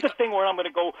 But here's the thing where I'm going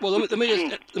to go. Well, let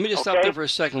me just stop there for a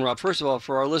second, Rob. First of all,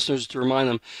 for our listeners, to remind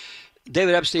them,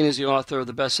 David Epstein is the author of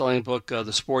the best-selling book,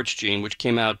 The Sports Gene, which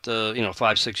came out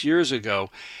 5-6 years ago.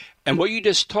 And what you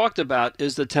just talked about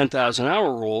is the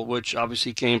 10,000-hour rule, which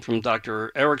obviously came from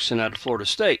Dr. Erickson out of Florida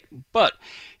State.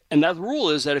 And that rule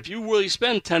is that if you really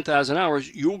spend 10,000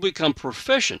 hours, you will become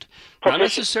proficient. Not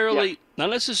necessarily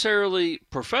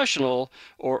professional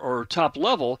or top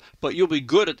level, but you'll be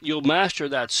you'll master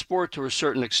that sport to a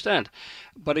certain extent.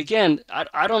 But again,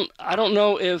 I don't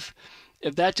know if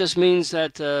that just means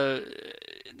that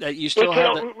you still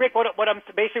have that. Rick, what I'm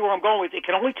basically where I'm going with, it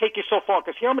can only take you so far,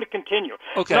 because here I'm going to continue.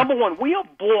 Okay. Number one, we are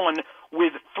born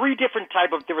with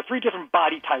there were three different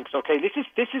body types, okay? This is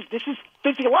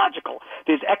physiological.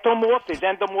 There's ectomorph, there's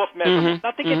endomorph, mesomorph.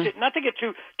 Not to get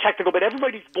too technical, but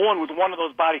everybody's born with one of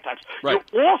those body types. Right.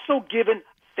 You're also given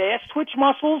fast twitch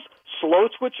muscles, slow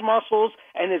twitch muscles,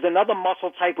 and there's another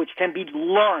muscle type which can be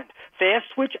learned. Fast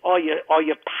twitch are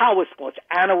your power sports,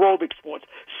 anaerobic sports,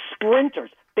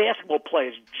 sprinters, basketball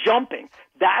players, jumping.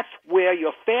 That's where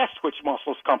your fast twitch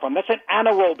muscles come from. That's an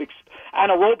anaerobic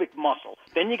muscle.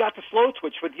 Then you got the slow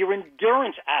twitch with your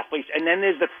endurance athletes, and then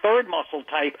there's the third muscle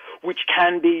type which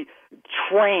can be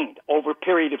trained over a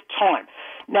period of time.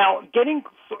 Now,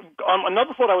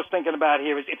 another thought I was thinking about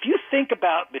here is, if you think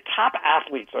about the top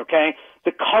athletes, okay,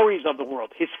 the Currys of the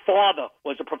world, his father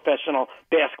was a professional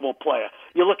basketball player.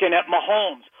 You're looking at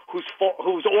Mahomes,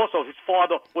 who's also, his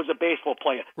father was a baseball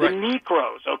player. Right. The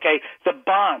Necros, okay, the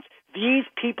Bonds. These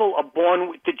people are born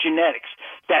with the genetics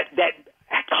that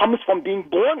comes from being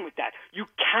born with that. You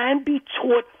can be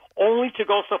taught only to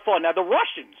go so far. Now, the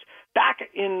Russians, back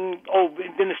in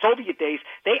the Soviet days,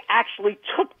 they actually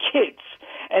took kids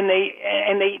and they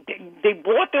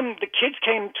brought them. The kids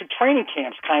came to training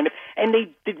camps, kind of, and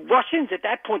the Russians at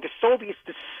that point, the Soviets,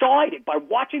 decided by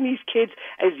watching these kids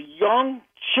as young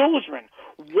children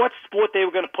what sport they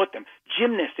were going to put them.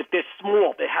 Gymnasts, if they're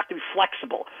small, they have to be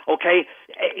flexible. Okay,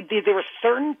 there are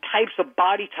certain types of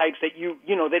body types that you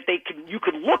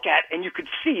could look at and you could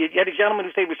see. You had a gentleman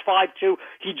who said he was 5'2".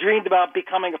 He dreamed about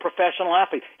becoming a professional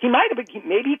athlete.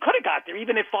 Maybe he could have got there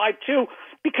even at 5'2",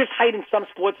 because height in some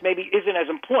sports maybe isn't as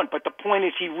important. But the point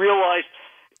is, he realized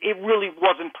it really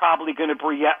wasn't probably going to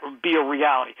be a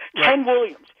reality. Right. Ken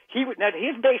Williams. Now,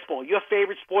 here's baseball, your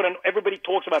favorite sport, and everybody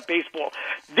talks about baseball.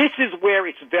 This is where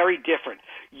it's very different.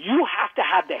 You have to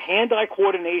have the hand-eye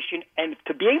coordination, and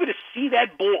to be able to see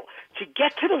that ball, to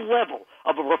get to the level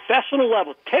of a professional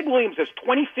level. Ted Williams, as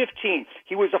 2015,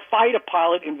 he was a fighter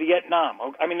pilot in Vietnam.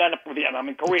 I mean, not in Vietnam,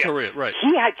 in Korea. Korea, right.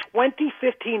 He had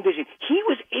 2015 vision. He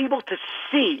was able to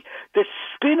see the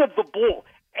spin of the ball.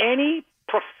 Any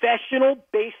professional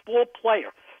baseball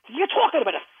player, you're talking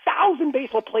about 1,000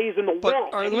 baseball players in the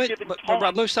world. Rob,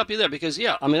 let me stop you there, because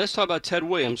let's talk about Ted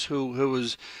Williams, who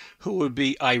would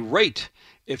be irate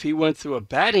if he went through a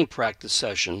batting practice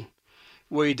session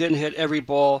where he didn't hit every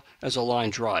ball as a line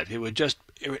drive. It would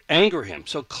anger him.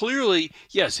 So clearly,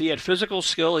 yes, he had physical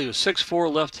skill. He was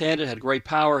 6'4", left-handed, had great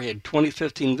power. He had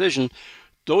 2015 vision.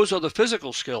 Those are the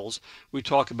physical skills we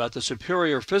talk about, the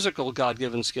superior physical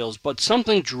God-given skills. But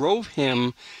something drove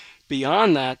him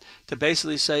beyond that to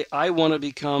basically say, I want to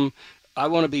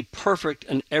be perfect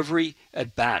in every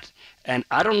at bat. And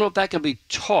I don't know if that can be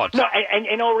taught. No,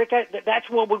 and Rick, that's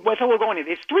where we're going here.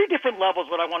 There's three different levels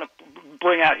what I want to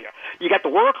bring out here. You got the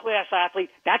world-class athlete,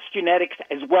 that's genetics,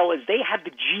 as well as they have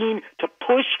the gene to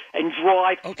push and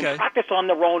drive and practice on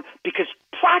their own, because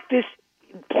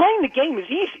playing the game is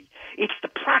easy. It's the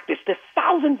practice, the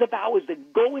thousands of hours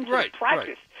that go into the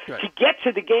practice to get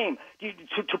to the game,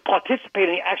 to participate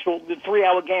in the actual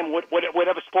 3-hour game,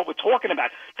 whatever sport we're talking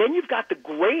about. Then you've got the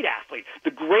great athlete. The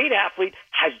great athlete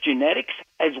has genetics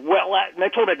as well as, and I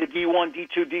told you the D1,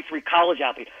 D2, D3 college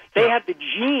athlete. They have the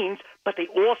genes, but they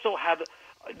also have,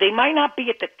 they might not be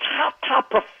at the top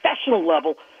professional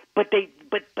level, but they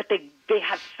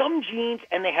have some genes,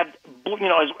 and they have,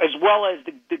 as well as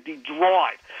the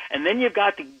drive. And then you've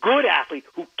got the good athlete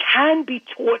who can be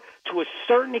taught to a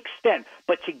certain extent,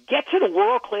 but to get to the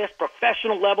world-class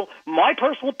professional level, my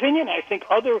personal opinion, I think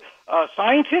other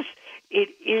scientists,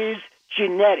 it is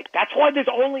genetic. That's why there's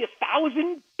only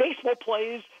 1,000 baseball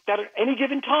players that at any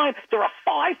given time. There are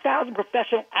 5,000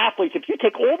 professional athletes. If you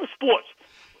take all the sports,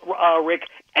 Rick,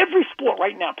 every sport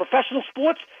right now, professional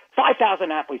sports,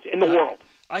 5,000 athletes in the world.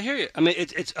 I hear you. I mean,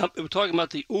 we're talking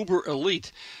about the uber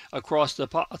elite across the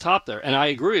top there, and I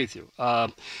agree with you.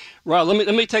 Rob,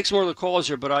 let me take some more of the calls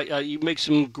here, but you make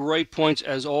some great points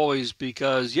as always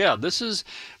because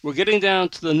we're getting down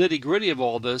to the nitty gritty of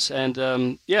all this, and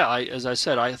as I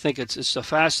said, I think it's a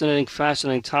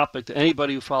fascinating topic to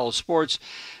anybody who follows sports,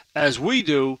 as we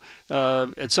do.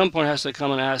 At some point has to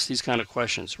come and ask these kind of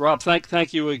questions. Rob,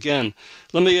 thank you again.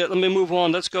 Let me move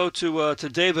on. Let's go to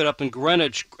David up in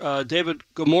Greenwich. David,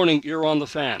 good morning. You're on the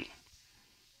Fan.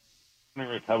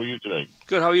 Rick, how are you today?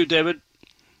 Good. How are you, David?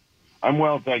 I'm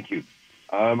well, thank you.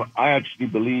 I actually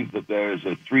believe that there's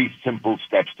 3 simple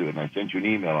steps to it, and I sent you an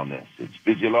email on this. It's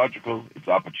physiological, it's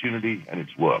opportunity, and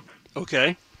it's work.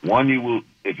 Okay.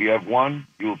 If you have 1,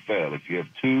 you will fail. If you have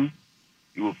 2,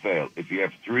 you will fail. If you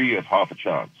have 3, you have half a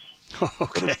chance. Okay.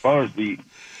 But as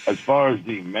far as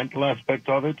the mental aspect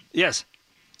of it, yes.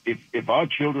 If our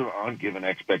children aren't given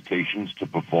expectations to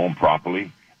perform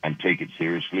properly and take it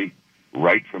seriously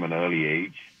right from an early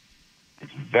age,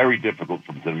 it's very difficult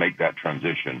for them to make that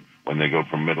transition when they go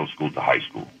from middle school to high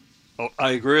school. Oh,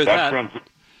 I agree with that.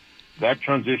 That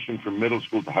transition from middle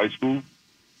school to high school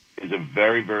is a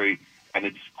very, very, and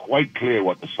it's quite clear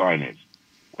what the sign is.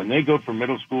 When they go from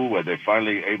middle school, where they're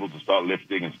finally able to start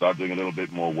lifting and start doing a little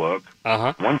bit more work,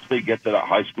 once they get to that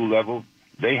high school level,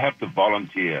 they have to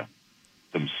volunteer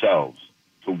themselves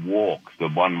to walk the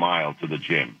 1 mile to the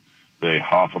gym, the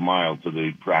half a mile to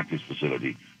the practice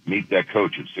facility, meet their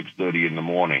coach at 6:30 in the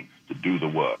morning to do the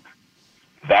work.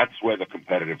 That's where the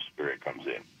competitive spirit comes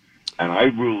in. And I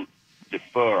will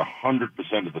defer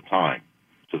 100% of the time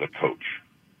to the coach.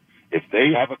 If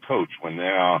they have a coach when they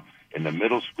are in the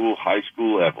middle school, high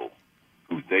school level,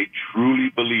 who they truly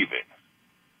believe in,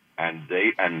 and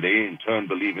they in turn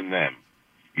believe in them,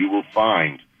 you will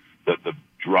find that the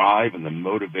drive and the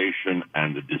motivation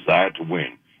and the desire to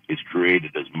win is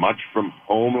created as much from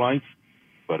home life,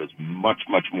 but as much,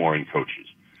 much more in coaches.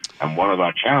 And one of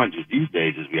our challenges these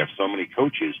days is we have so many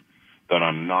coaches that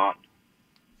are not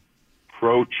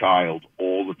pro-child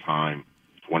all the time,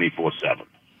 24/7.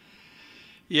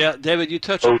 Yeah, David, you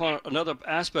touched upon another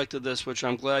aspect of this, which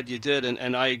I'm glad you did,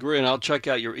 and I agree, and I'll check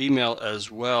out your email as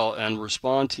well and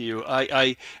respond to you.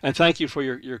 And thank you for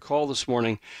your call this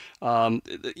morning. I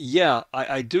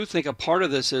do think a part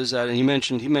of this is that, and he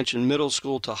mentioned middle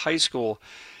school to high school.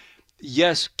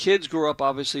 Yes, kids grow up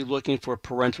obviously looking for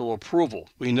parental approval.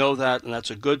 We know that, and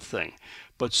that's a good thing.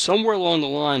 But somewhere along the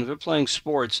line, if they're playing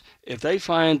sports, if they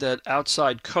find that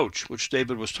outside coach, which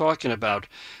David was talking about,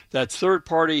 that third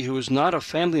party who is not a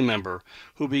family member,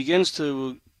 who begins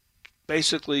to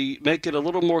basically make it a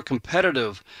little more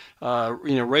competitive,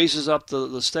 raises up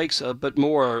the stakes a bit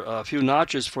more, a few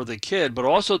notches for the kid, but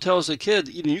also tells the kid,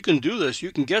 you can do this,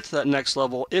 you can get to that next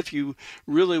level if you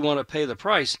really want to pay the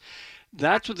price.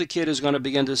 That's what the kid is going to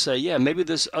begin to say, yeah, maybe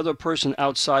this other person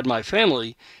outside my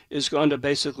family is going to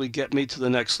basically get me to the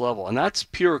next level. And that's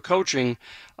pure coaching.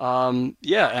 And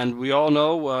we all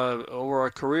know over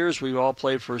our careers, we all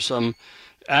played for some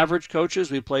average coaches.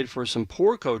 We played for some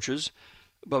poor coaches.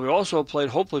 But we also played,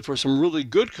 hopefully, for some really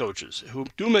good coaches who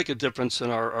do make a difference in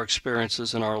our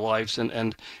experiences in our lives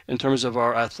and in terms of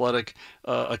our athletic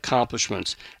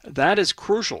accomplishments. That is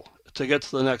crucial to get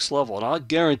to the next level. And I'll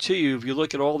guarantee you, if you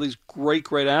look at all these great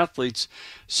athletes,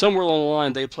 somewhere along the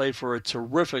line they played for a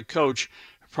terrific coach,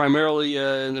 primarily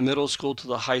in the middle school to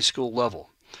the high school level.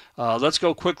 Let's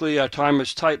go quickly. Our time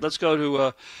is tight. Let's go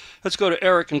to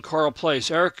Eric in Carl Place.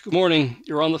 Eric, good morning.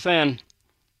 You're on the Fan.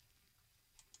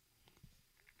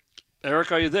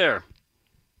 Eric, are you there?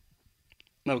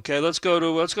 Okay, let's go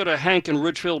to Hank in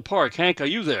Ridgefield Park. Hank, are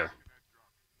you there?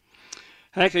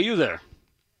 Hank, are you there?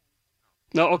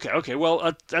 No, okay.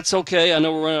 Well, that's okay. I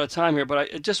know we're running out of time here, but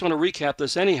I just want to recap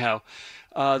this anyhow.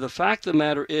 The fact of the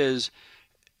matter is,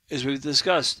 as we've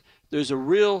discussed, there's the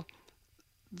real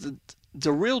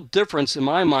difference in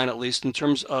my mind, at least, in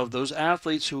terms of those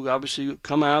athletes who obviously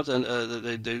come out and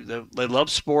they love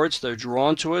sports. They're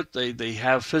drawn to it. They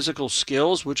have physical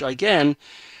skills, which again,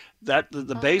 that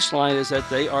the baseline is that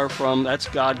they are that's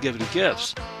God-given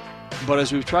gifts. But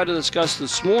as we've tried to discuss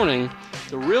this morning,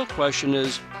 the real question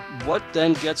is, what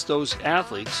then gets those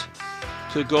athletes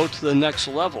to go to the next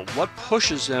level? What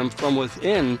pushes them from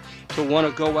within to want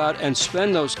to go out and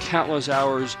spend those countless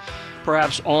hours,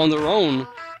 perhaps on their own,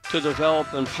 to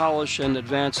develop and polish and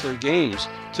advance their games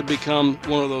to become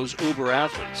one of those uber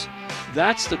athletes?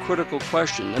 That's the critical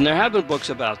question. And there have been books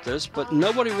about this, but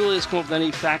nobody really has come up with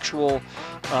any factual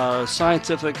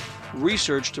scientific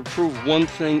research to prove one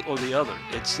thing or the other.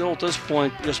 It's still at this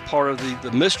point just part of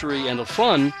the mystery and the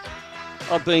fun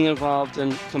of being involved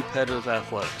in competitive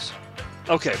athletics.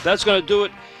 Okay, that's going to do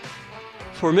it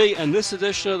For me and this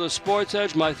edition of the Sports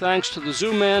Edge, my thanks to the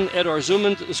Zoom man, Ed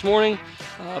Arzuman, this morning.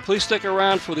 Please stick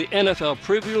around for the NFL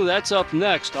preview. That's up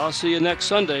next. I'll see you next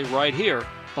Sunday right here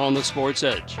on the Sports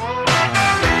Edge.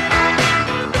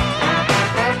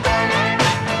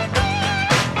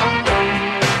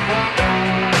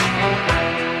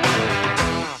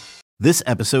 This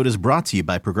episode is brought to you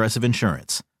by Progressive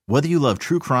Insurance. Whether you love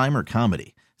true crime or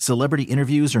comedy, celebrity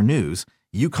interviews or news,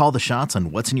 you call the shots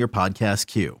on what's in your podcast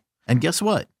queue. And guess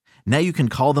what? Now you can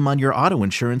call them on your auto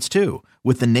insurance too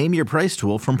with the Name Your Price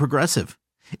tool from Progressive.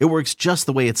 It works just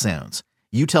the way it sounds.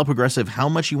 You tell Progressive how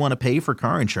much you want to pay for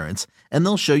car insurance, and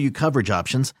they'll show you coverage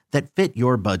options that fit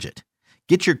your budget.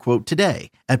 Get your quote today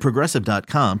at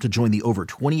Progressive.com to join the over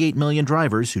 28 million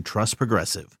drivers who trust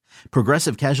Progressive.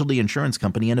 Progressive Casualty Insurance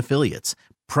Company and Affiliates.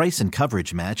 Price and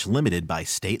coverage match limited by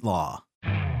state law.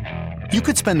 You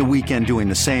could spend the weekend doing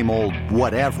the same old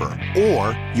whatever,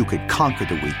 or you could conquer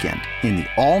the weekend in the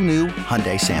all-new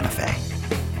Hyundai Santa Fe.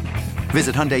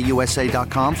 Visit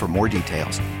HyundaiUSA.com for more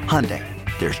details. Hyundai,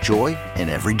 there's joy in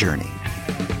every journey.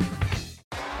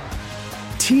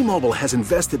 T-Mobile has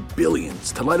invested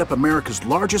billions to light up America's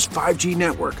largest 5G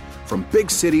network, from big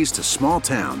cities to small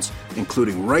towns,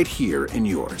 including right here in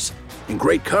yours. And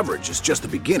great coverage is just the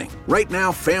beginning. Right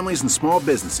now, families and small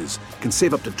businesses can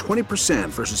save up to 20%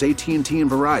 versus AT&T and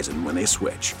Verizon when they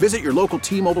switch. Visit your local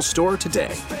T-Mobile store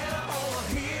today.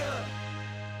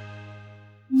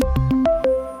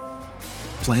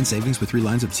 Plan savings with 3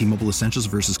 lines of T-Mobile Essentials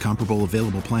versus comparable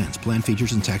available plans. Plan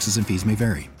features and taxes and fees may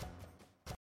vary.